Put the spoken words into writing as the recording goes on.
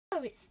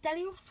Hello, it's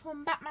Stelios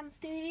from Batman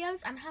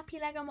Studios and happy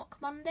LEGO MOC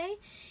Monday.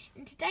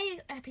 In today's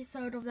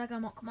episode of LEGO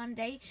MOC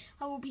Monday,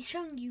 I will be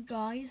showing you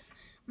guys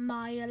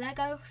my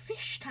LEGO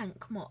fish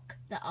tank MOC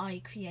that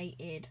I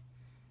created.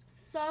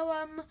 So,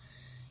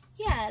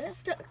 yeah,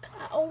 let's look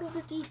at all of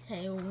the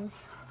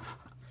details.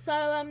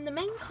 So, the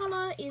main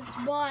colour is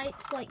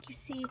white, like you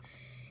see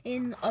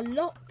in a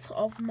lot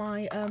of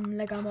my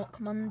LEGO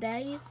MOC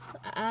Mondays,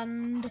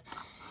 and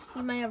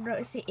you may have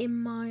noticed it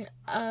in my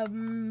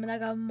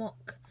LEGO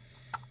MOC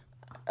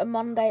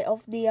Monday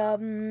of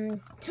the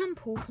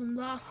temple from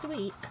last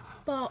week.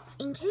 But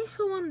in case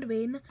you're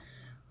wondering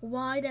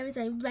why there is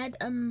a red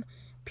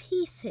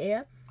piece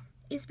here,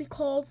 is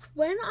because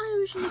when I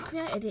originally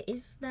created it,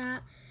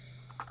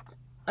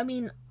 I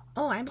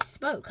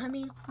misspoke.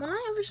 When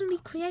I originally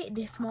created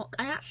this MOC,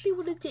 I actually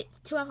wanted it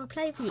to have a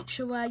play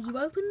feature where you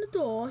open the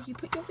door, you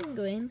put your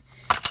finger in,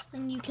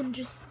 and you can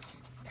just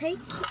take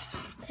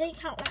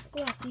out that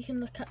glass so you can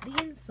look at the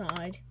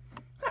inside.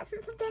 But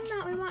since I've done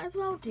that, we might as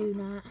well do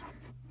that.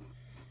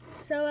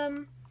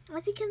 So,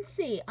 as you can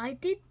see, I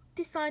did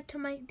decide to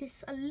make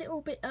this a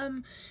little bit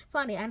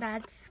funny and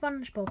add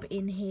SpongeBob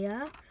in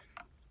here.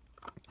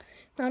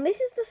 Now, this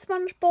is the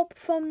SpongeBob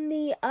from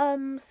the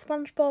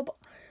SpongeBob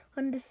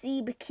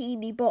Undersea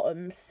Bikini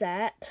Bottom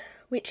set,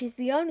 which is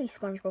the only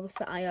SpongeBob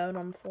set I own,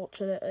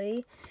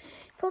 unfortunately.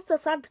 It's also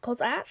sad because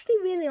I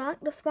actually really like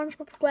the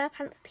SpongeBob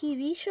SquarePants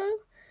TV show.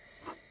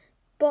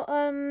 But,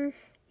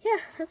 yeah,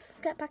 let's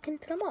just get back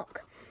into the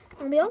MOC.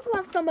 And we also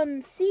have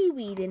some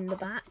seaweed in the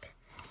back.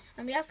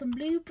 And we have some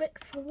blue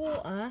bricks for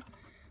water.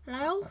 And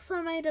I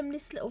also made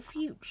this little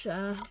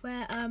future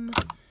where,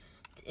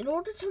 in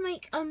order to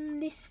make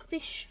this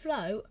fish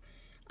float,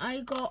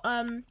 I got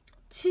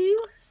 2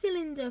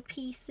 cylinder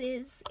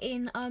pieces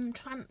in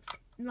trans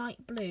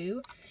light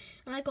blue,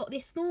 and I got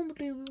this normal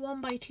blue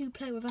 1x2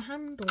 plate with a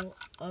handle,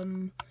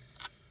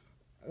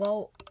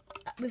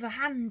 with a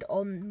hand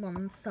on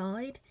one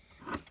side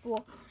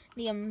for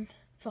the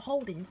for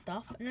holding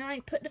stuff, and then I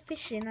put the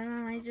fish in and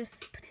then I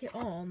just put it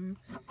on.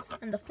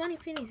 And the funny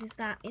thing is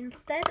that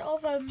instead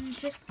of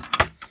just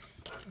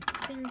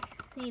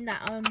seeing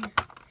that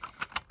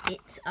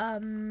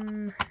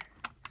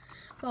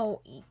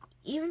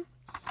even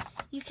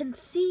you can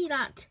see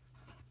that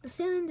the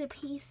cylinder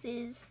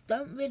pieces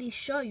don't really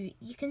show you.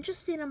 You can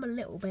just see them a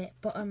little bit,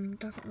 but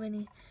doesn't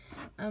really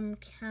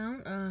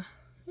count.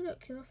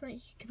 Look, that's like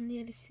you can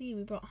nearly see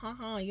me, but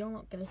haha, you're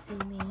not gonna see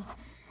me.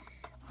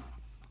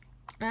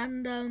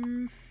 And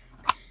the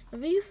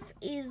roof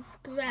is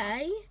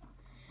grey,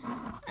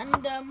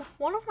 and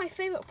one of my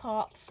favourite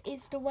parts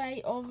is the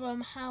way of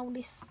how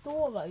this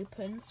door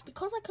opens,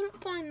 because I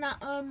couldn't find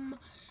that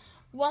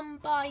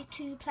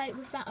 1x2 plate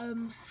with that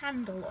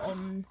handle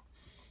on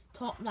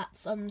top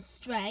that's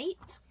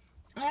straight.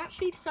 I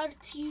actually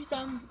decided to use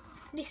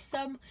this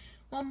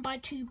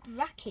 1x2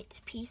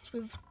 bracket piece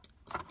with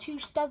 2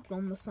 studs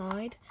on the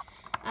side,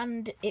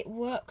 and it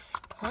works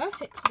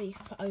perfectly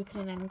for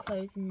opening and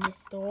closing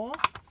this door.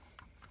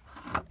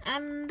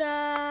 And you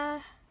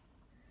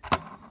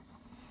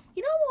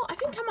know what, I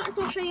think I might as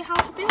well show you how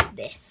to build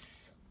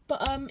this,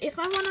 but if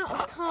I run out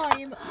of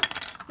time,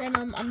 then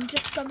I'm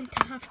just going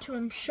to have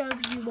to show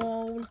you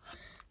all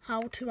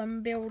how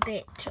to build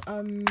it.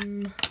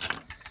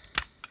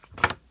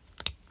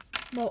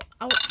 Well,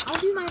 I'll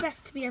do my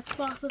best to be as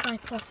fast as I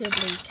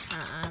possibly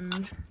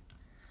can.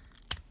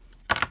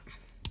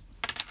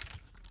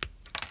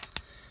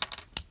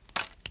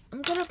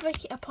 I'm going to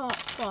break it apart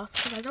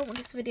fast because I don't want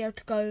this video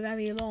to go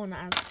very long,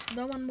 as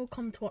no one will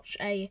come to watch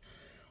a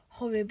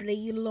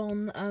horribly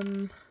long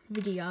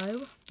video.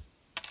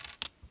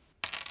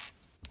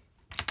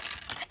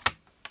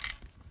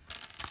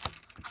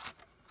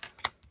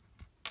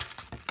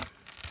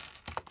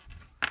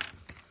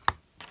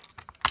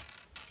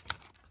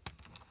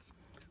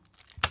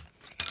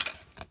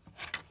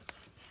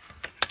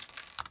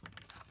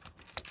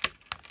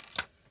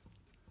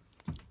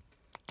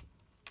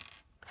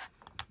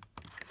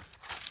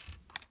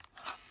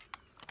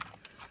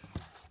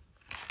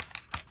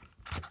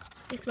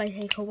 This may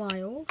take a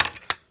while,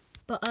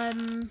 but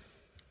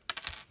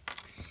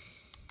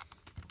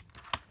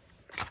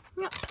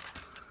yep.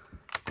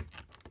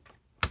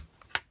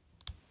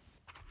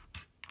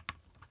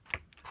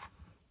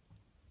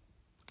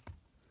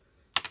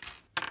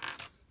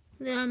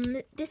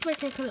 This may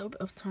take a little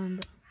bit of time,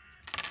 but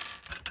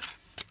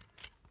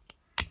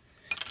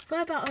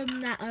sorry about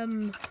that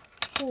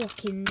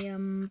hawk in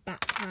the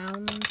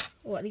background,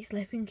 or at least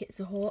I think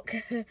it's a hawk.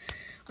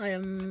 I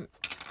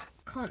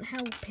can't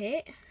help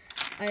it.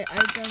 I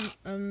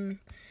don't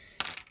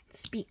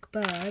speak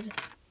bird,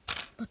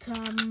 but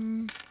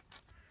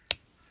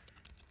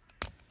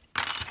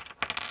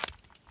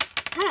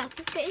let's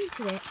just get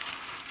into it.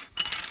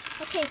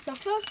 Okay, so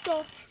first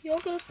off, you're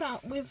gonna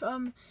start with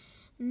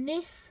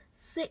this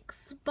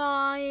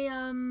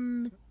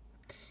 6x12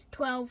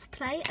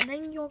 plate, and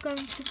then you're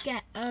going to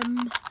get a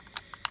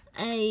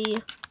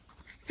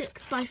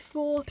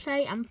 6x4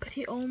 plate and put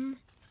it on,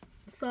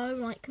 so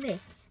like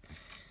this.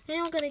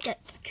 Then you're going to get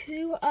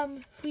two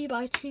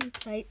 3x2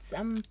 plates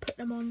and put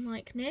them on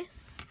like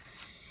this,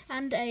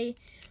 and a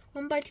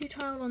 1x2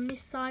 tile on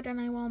this side and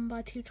a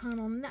 1x2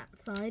 tile on that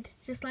side,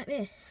 just like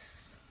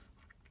this.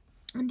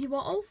 And you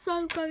are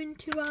also going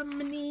to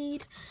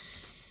need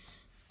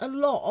a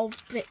lot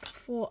of bricks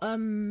for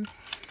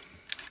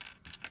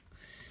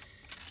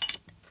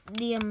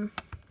the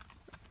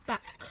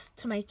backs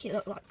to make it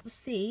look like the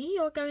sea.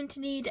 You're going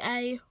to need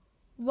a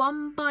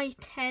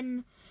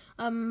 1x10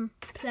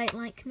 plate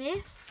like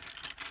this.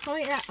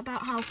 Sorry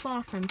about how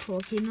fast I'm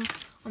talking.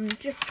 I'm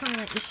just trying to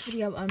make this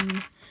video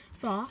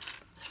fast.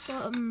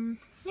 But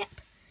yep.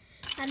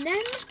 And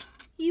then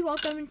you are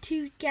going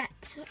to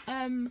get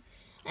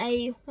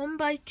a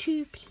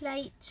 1x2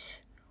 plate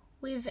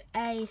with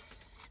a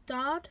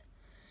stud.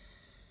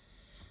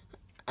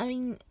 I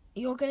mean,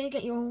 you're going to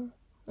get your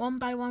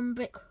 1x1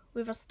 brick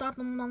with a stud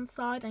on one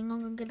side, and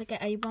I'm going to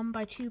get a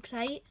 1x2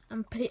 plate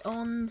and put it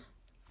on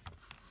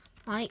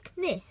like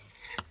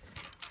this.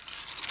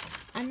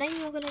 And then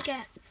you're going to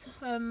get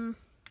a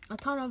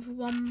ton of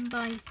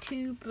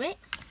 1x2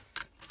 bricks.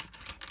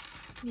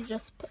 You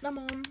just put them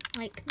on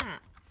like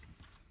that.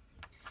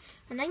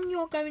 And then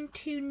you're going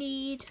to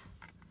need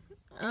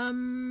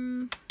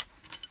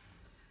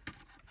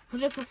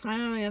just a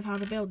summary of how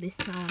to build this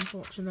now,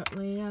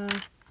 unfortunately.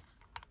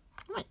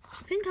 Right,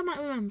 I think I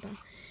might remember.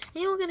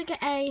 And you're going to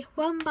get a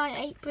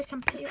 1x8 brick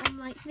and put it on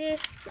like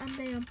this, and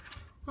a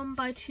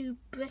 1x2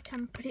 brick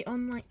and put it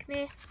on like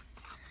this.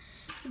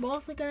 You're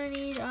also going to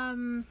need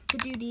to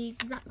do the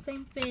exact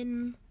same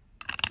thing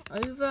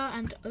over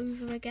and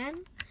over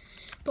again.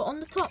 But on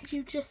the top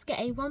you just get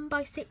a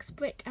 1x6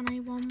 brick and a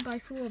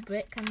 1x4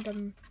 brick,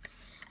 and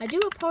I do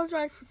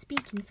apologise for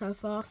speaking so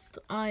fast.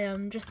 I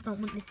just don't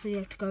want this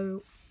video to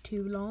go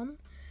too long.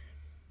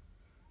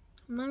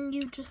 And then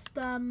you just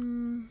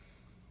pretty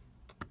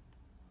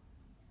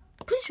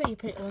sure you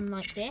put it on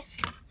like this.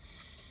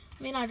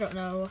 I mean, I don't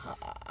know.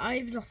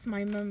 I've lost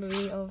my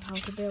memory of how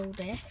to build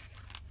this.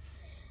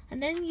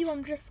 And then you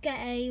just get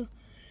a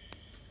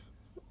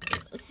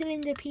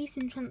cylinder piece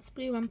in trans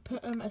blue and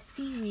put a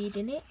seaweed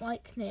in it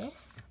like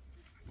this.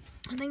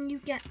 And then you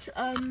get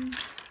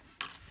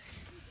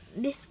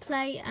this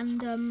plate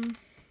and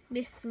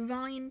this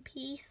vine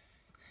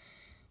piece,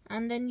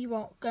 and then you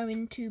are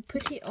going to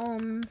put it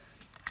on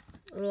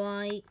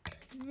like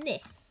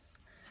this.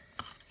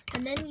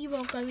 And then you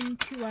are going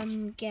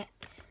to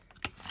get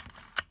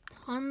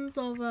tons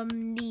of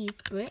these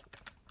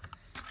bricks.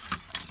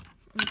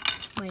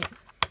 Wait.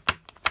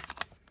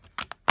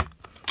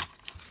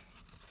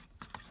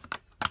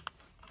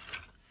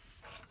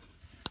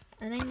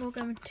 And then you're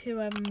going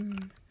to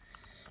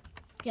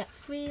get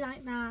 3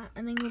 like that,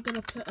 and then you're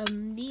going to put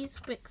these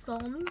bricks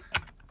on.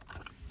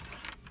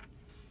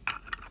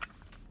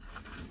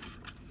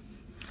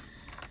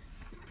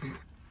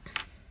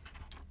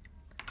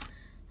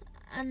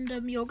 And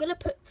you're going to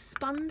put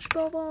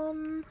SpongeBob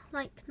on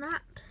like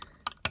that.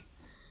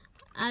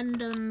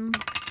 And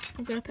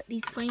we're going to put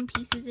these frame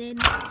pieces in.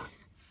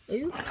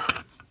 Oops.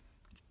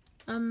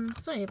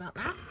 Sorry about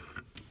that.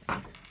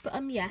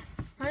 But yeah,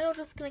 now you're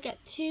just going to get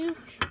 2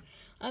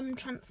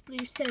 trans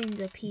blue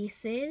cylinder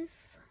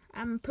pieces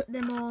and put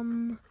them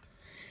on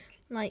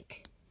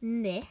like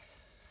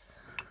this.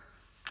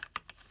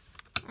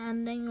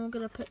 And then you're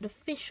going to put the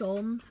fish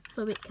on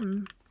so it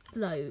can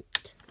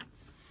float.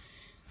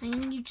 And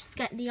then you just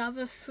get the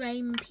other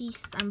frame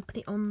piece and put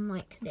it on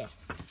like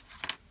this.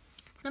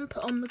 Then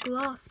put on the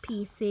glass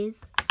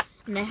pieces,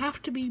 and they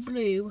have to be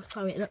blue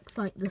so it looks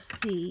like the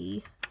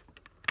sea.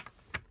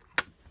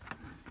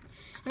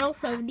 And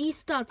also these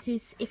studs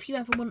is if you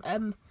ever want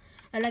a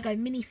Lego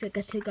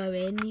minifigure to go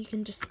in, you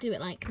can just do it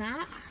like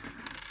that.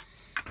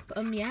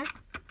 But yeah.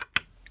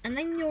 And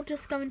then you're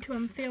just going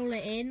to fill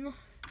it in.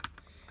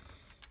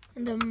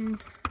 And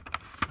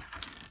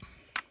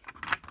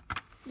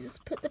you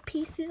just put the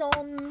pieces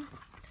on,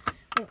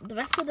 well, the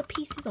rest of the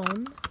pieces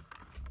on,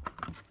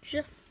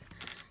 just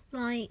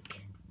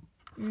like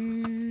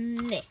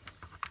this.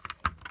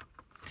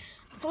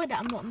 Sorry that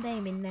I'm not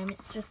naming them,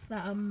 it's just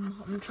that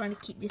I'm trying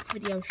to keep this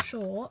video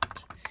short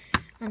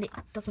and it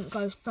doesn't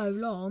go so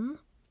long.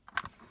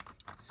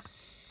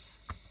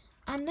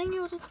 And then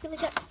you're just going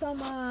to get some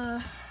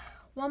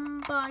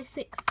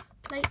 1x6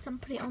 plates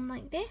and put it on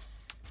like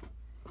this.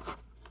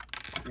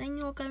 And then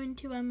you're going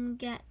to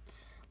get,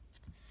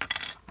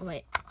 oh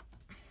wait, I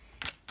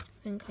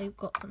think I've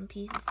got some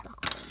pieces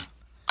stuck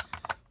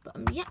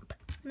on. But yep,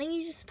 and then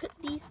you just put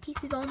these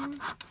pieces on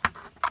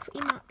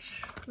pretty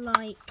much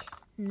like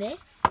this.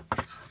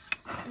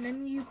 And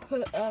then you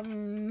put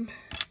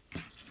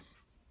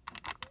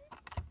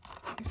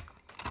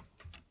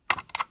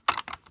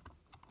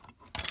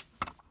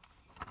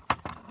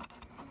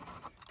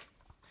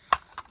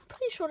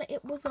pretty sure that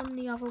it was on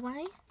the other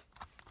way.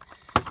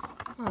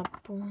 Oh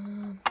boy.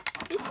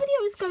 This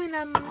video is going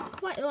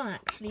quite long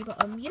actually,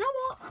 but you know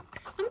what?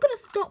 I'm gonna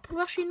stop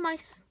rushing my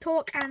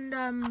talk, and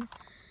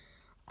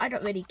I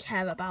don't really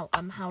care about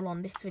how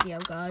long this video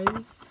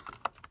goes.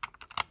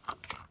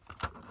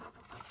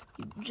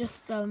 You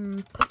just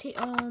put it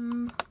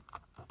on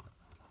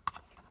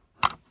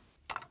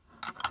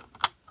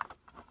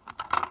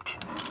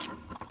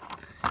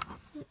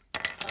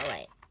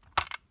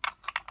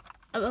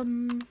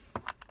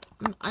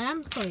I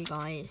am sorry,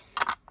 guys.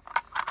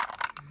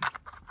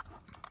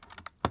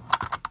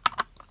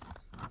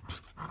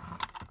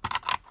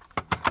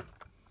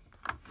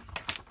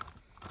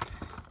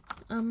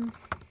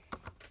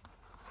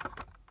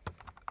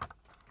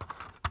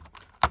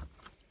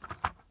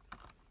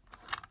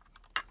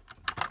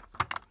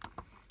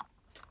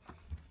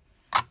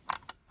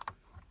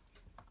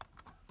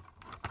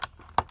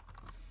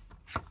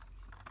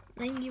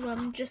 Then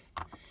you just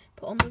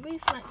put on the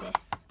roof like this.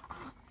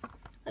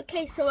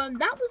 Okay, so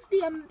that was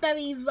the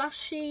very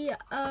rushy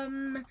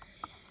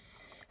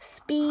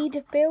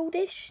speed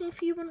buildish,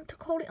 if you want to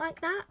call it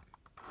like that.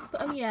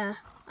 But yeah,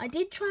 I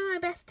did try my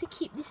best to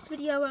keep this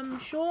video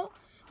short,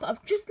 but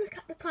I've just looked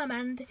at the time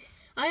and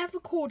I have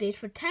recorded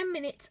for 10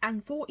 minutes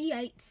and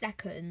 48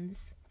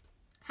 seconds.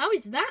 How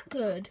is that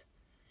good?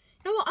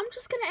 You know what, I'm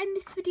just going to end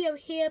this video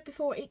here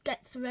before it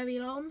gets very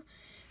long.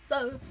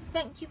 So,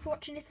 thank you for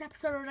watching this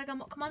episode of LEGO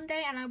MOC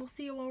Monday, and I will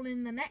see you all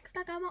in the next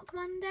LEGO MOC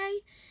Monday.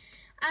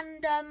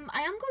 And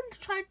I am going to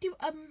try to do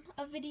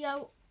a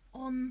video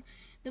on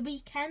the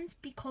weekends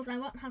because I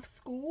won't have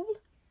school.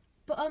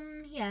 But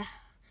yeah,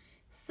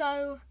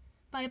 so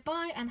bye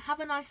bye and have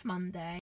a nice Monday.